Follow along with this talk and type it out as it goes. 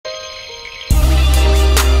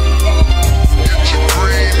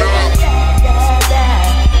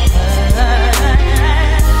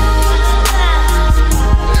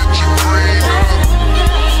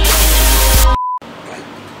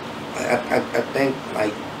I think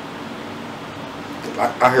like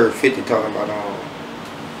I heard 50 talking about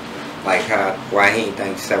like why he didn't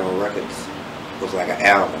think 7 records was like an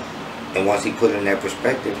album, and once he put it in that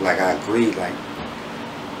perspective, like I agree, like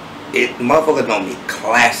motherfuckers don't make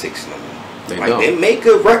classics no more. They make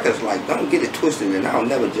good records, like don't get it twisted, and I'll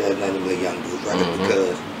never judge none of the young dudes records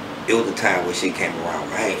because it was a time when shit came around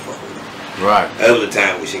where I ain't fuck with it. Right. It was a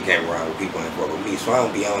time when shit came around where people ain't fuck with me, so I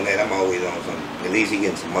don't be on that. I'm always on something. At least he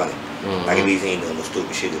getting some money. Like at least he ain't doing no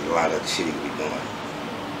stupid shit. There's a lot of other shit he could be doing.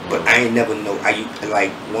 But I ain't never know.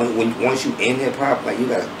 Like once you in hip hop, like you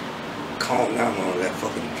gotta calm down on that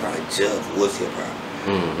fucking trying to judge what's hip hop.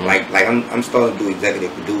 Like I'm starting to do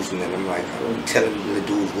executive producing, and I'm like I don't be telling the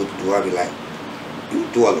dudes what to do. I be like, you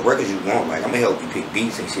do all the records you want. Like I'm gonna help you pick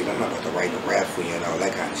beats and shit. I'm not about to write no rap for you and all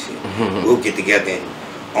that kind of shit. We'll get together and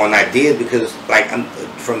on ideas because like I'm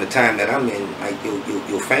from the time that I'm in, like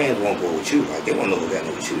your fans won't go with you. Like they won't know what's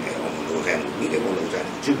happening with you. They don't know what's happening with me. They won't know what's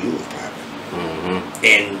happening with you. You was popping.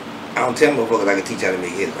 And I don't tell motherfuckers I can teach you how to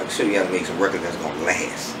make hits. I can show you how to make some records that's gonna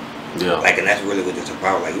last. Yeah. Like, and that's really what it's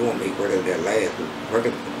about. Like, you want to make records that last.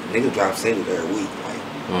 Records, niggas drop singles every week. Like,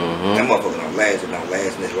 that motherfucker don't last. It don't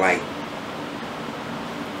last. And it's like,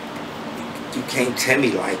 you can't tell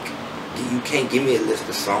me, like, you can't give me a list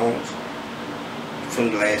of songs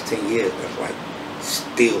from the last 10 years that's, like,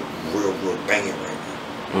 still real banging right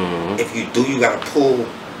now. If you do, you got to pull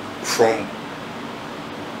from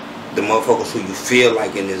the motherfuckers who you feel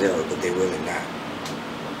like in this era, but they really not.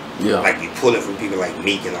 Yeah. Like you pulling from people like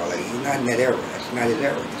Meek and all that. He's not in that era. That's not his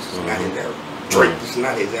era. This is not his era. Drake, this is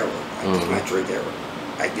not his era. Like, this is not Drake's era.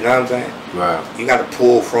 Like, you know what I'm saying? Right. You gotta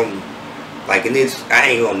pull from, like, and this, I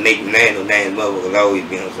ain't gonna make no names motherfuckers always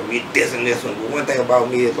be on some this and this one. But one thing about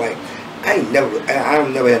me is like, I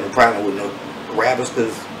don't never have no problem with no rappers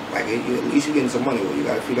because like at least you getting some money with you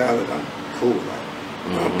got a few dollars. I'm cool. Like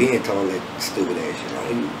I'm being told that stupid ass shit.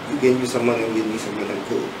 Like, you getting you some money, I'm getting you some money, I'm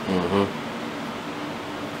cool.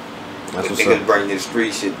 That's what's niggas bring this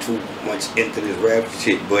street shit too much into this rap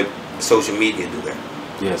shit, but social media do that.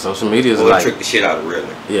 Yeah, social media is like trick the shit out of real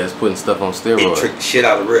nigga. Yeah, it's putting stuff on steroids. It trick the shit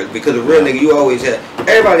out of real because a real nigga you always have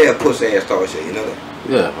everybody have pussy ass thought shit, you know that?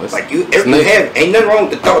 Yeah. Like you have ain't nothing wrong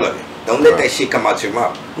with the thought of it. Don't let that shit come out your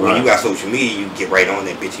mouth. When you got social media, you get right on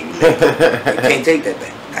that bitch and you can't take that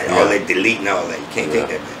back. All that delete and all that, you can't take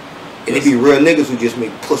that back. And it be real niggas who just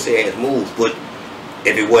make pussy ass moves, but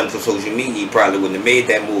if it wasn't for social media, you probably wouldn't have made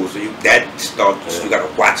that move. So you gotta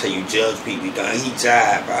watch how you judge people. You done he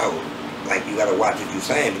jive out. Like you gotta watch what you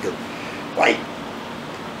saying because like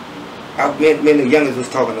me and the youngest was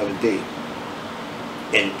talking the other day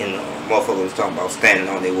and motherfucker was talking about standing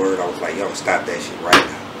on their word. I was like, yo, stop that shit right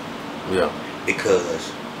now. Yeah.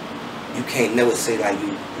 Because you can't never say like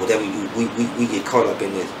you whatever you we get caught up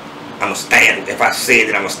in this. I'ma stand. If I said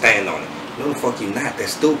it, I'ma stand on it. No the fuck you not.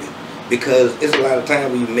 That's stupid. Because it's a lot of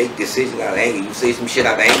times when you make decisions out of anger, you say some shit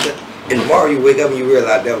out of anger, and tomorrow you wake up and you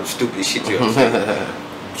realize that was the stupidest shit you ever said.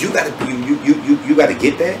 You gotta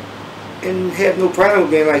get that and have no problem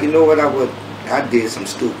with being like, you know what, I did some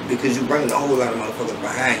stupid because you bringing a whole lot of motherfuckers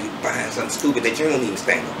behind something stupid that you don't even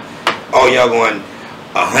stand on. Oh, y'all going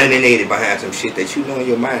 180 behind some shit that you know in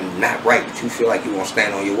your mind not right, but you feel like you won't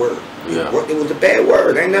stand on your word. Yeah. It was a bad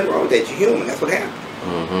word. Ain't nothing wrong with that. You're human. That's what happened.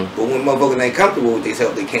 But when motherfuckers ain't comfortable with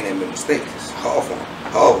themselves, they can't make mistakes. It's hard for them.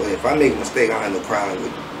 Oh, if I make a mistake, I have no problem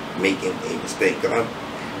with making a mistake.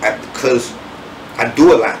 Because I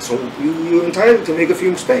do a lot, so you're entitled to make a few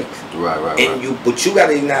mistakes. Right. But you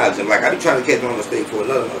gotta acknowledge them. Like I be trying to catch my mistake for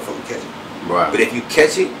another motherfucker catch it. Right. But if you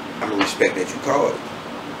catch it, I'm gonna respect that you caught it,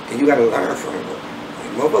 and you gotta learn from it. Like,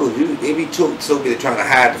 motherfuckers, they be so good at trying to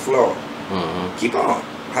hide the flaw. Keep on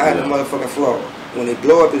hide the motherfucking flaw. When they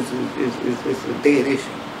blow up, it's a dead issue.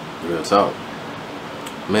 Real talk.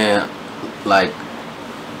 Man, like,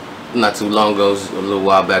 not too long ago, a little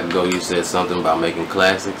while back ago, you said something about making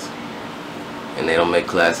classics. And they don't make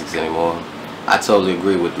classics anymore. I totally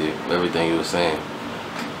agree with you, everything you were saying.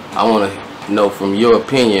 I want to know from your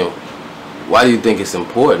opinion, why do you think it's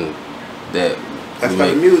important that that's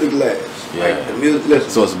like the music lasts. Yeah. Like the music listen.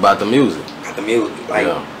 So it's about the music. About the music. Like,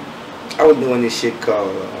 I was doing this shit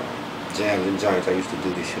called Jams and Joints. I used to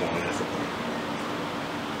do this shit on Instagram.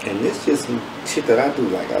 And it's just some shit that I do.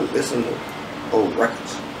 Like, I listen to old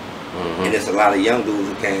records. And there's a lot of young dudes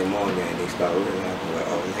who came on there and they started realizing, like,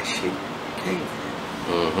 oh, that shit came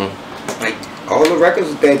from. Like, all the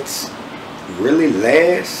records that really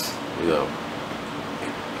last, you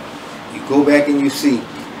go back and you see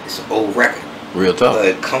it's an old record. Real tough. But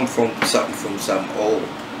it come from something old.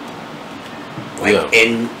 Like,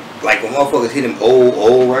 and like when motherfuckers hit them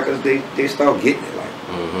old records, they start getting it. Like,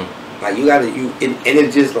 like you gotta and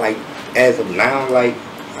it's just like as of now, like,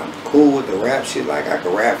 I'm cool with the rap shit. Like, I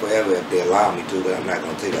can rap forever if they allow me to, but I'm not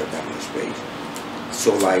gonna take up that much space.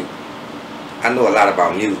 So, like, I know a lot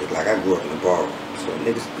about music. Like, I grew up in the bar, so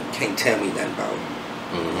niggas can't tell me nothing about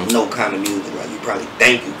no kind of music. Like, you probably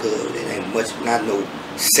think you could. It ain't much, not no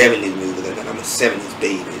 70s music. Like, I'm a 70s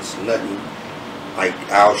baby. It's nothing. Like,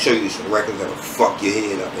 I'll show you some records that'll fuck your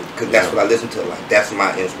head up, because that's what I listen to. Like, that's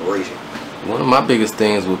my inspiration. One of my biggest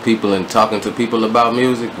things with people and talking to people about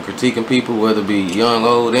music and critiquing people, whether it be young,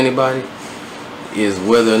 old, anybody, is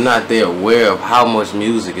whether or not they're aware of how much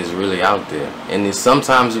music is really out there. And then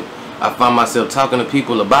sometimes I find myself talking to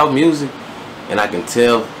people about music, and I can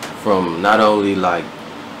tell from not only like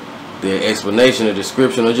their explanation or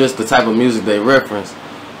description or just the type of music they reference,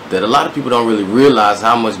 that a lot of people don't really realize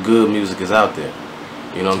how much good music is out there.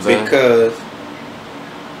 You know what I'm saying? Because,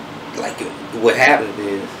 like, what happens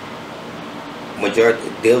is, majority,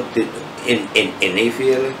 in their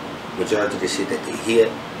feeling, majority of the shit that they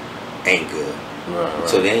hear ain't good. Right.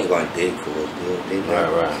 So they ain't gonna dig for what's good. They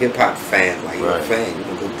not hip hop fans, like you're a fan, you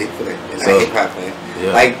gonna go dig for that. And so, hip hop fan.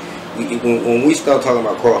 Yeah. Like when we start talking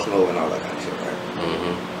about crossing over and all that kind of shit,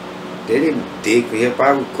 right? They didn't dig for hip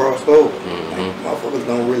hop, we crossed over. Like, motherfuckers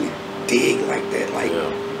don't really dig like that. Like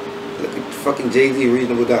look at fucking Jay-Z,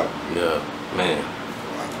 Reasonable Doubt. Yeah, man.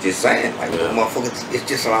 Just saying, like motherfuckers, it's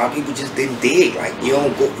just a lot of people just didn't dig. Like you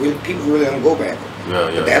don't go, people really don't go back.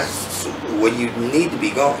 But that's where you need to be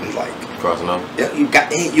going. Like crossing over. Yeah, you got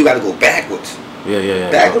to go backwards. Yeah.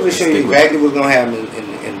 Backwards will show you exactly what's gonna happen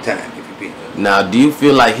in time if you be. Now, do you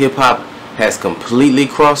feel like hip hop has completely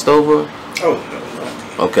crossed over? Oh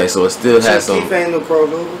no. Okay, so it still has some. Keith ain't no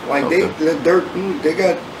crossover. Like they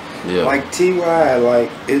got like T.Y. Like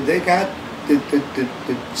they got.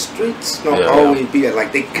 The streets don't always be there.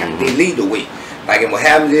 Like they lead the way. Like, and what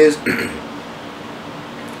happens is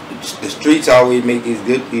the streets always make these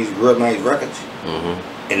real nice records,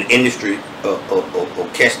 and the industry will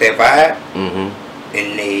catch that vibe,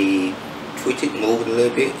 and they twitch it, move it a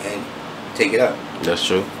little bit, and take it up. That's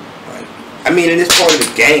true. Like, I mean, and it's part of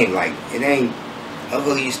the game. Like, it ain't,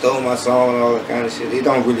 motherfucker, you stole my song and all that kind of shit. It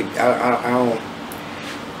don't really. I don't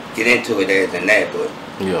get into it as in that, but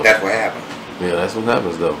that's what happens. Yeah, that's what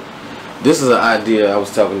happens though. This is an idea I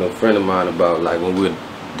was talking to a friend of mine about, like when we were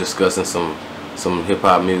discussing some hip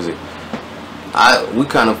hop music. We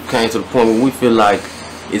kind of came to the point where we feel like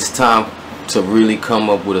it's time to really come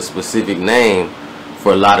up with a specific name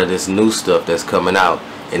for a lot of this new stuff that's coming out,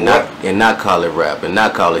 and not call it rap and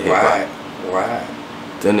not call it hip hop. Right.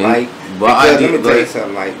 Then like, because let me tell you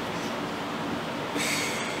something. Like,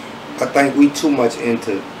 I think we too much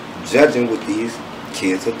into judging what these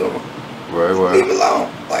kids are doing. Right. Leave them alone.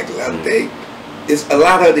 Like, it's a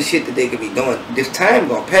lot of the shit that they could be doing. This time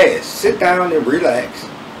gonna pass. Sit down and relax.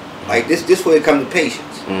 Like, this where it comes to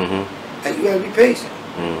patience. Like, you gotta be patient.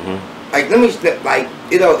 Like, let me, like,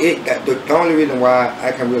 the only reason why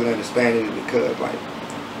I can really understand it is because, like,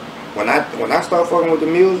 when I start fucking with the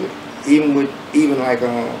music, even like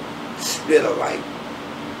Spitter, like,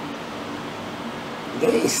 we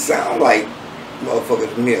ain't sound like motherfuckers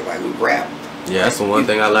from here. Like, we rap. Yeah, that's the one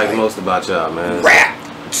thing I like most about y'all, man. Rap.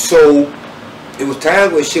 So it was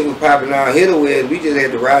times when shit was popping out here, where we just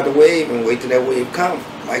had to ride the wave and wait till that wave come.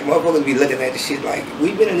 Like, motherfuckers be looking at the shit like,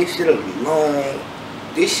 we've been in this shit a long.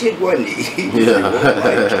 This shit wasn't easy.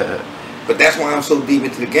 But that's why I'm so deep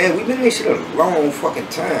into the game. We've been in this shit a long fucking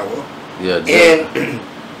time, bro. Yeah. And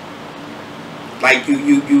like you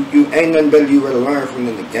ain't nothing better you rather learn from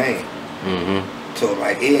than the game. So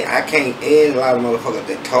like, I can't. Ain't a lot of motherfuckers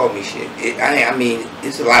that taught me shit. I mean,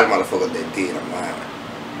 it's a lot of motherfuckers that did. I'm lying,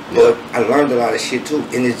 but I learned a lot of shit too,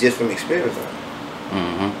 and it's just from experience.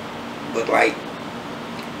 But like,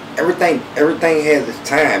 everything has its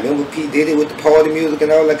time. Remember P Diddy with the party music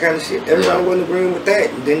and all that kind of shit. Everybody wasn't agreeing with that,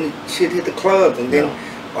 and then the shit hit the clubs, and then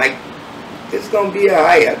like, it's gonna be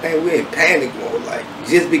alright. I think we're in panic mode. Like,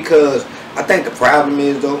 just because I think the problem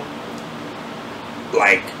is though,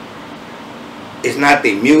 like, it's not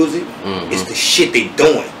their music, it's the shit they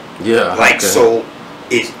doing. Yeah. Like, so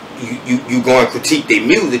it's you go and critique their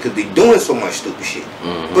music because they doing so much stupid shit.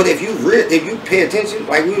 But if you pay attention,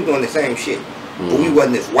 like, we were doing the same shit, but we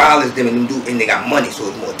wasn't as wild as them, and they got money, so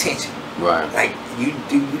it's more attention. Right. Like, you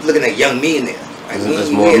looking at young millionaires. Like, we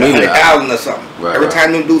had 100,000 or something. Every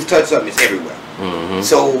time them dudes touch something, it's everywhere.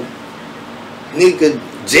 So nigga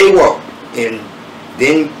jaywalk and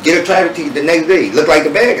then get a traffic ticket the next day, look like the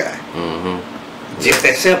bad guy. Just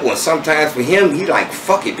that simple. And sometimes for him, he like,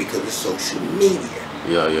 fuck it, because it's social media.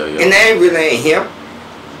 And that really ain't him.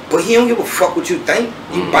 But he don't give a fuck what you think.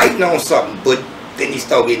 You biting on something, but then he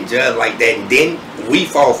start getting judged like that, and then we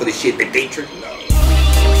fall for the shit that they tricking on.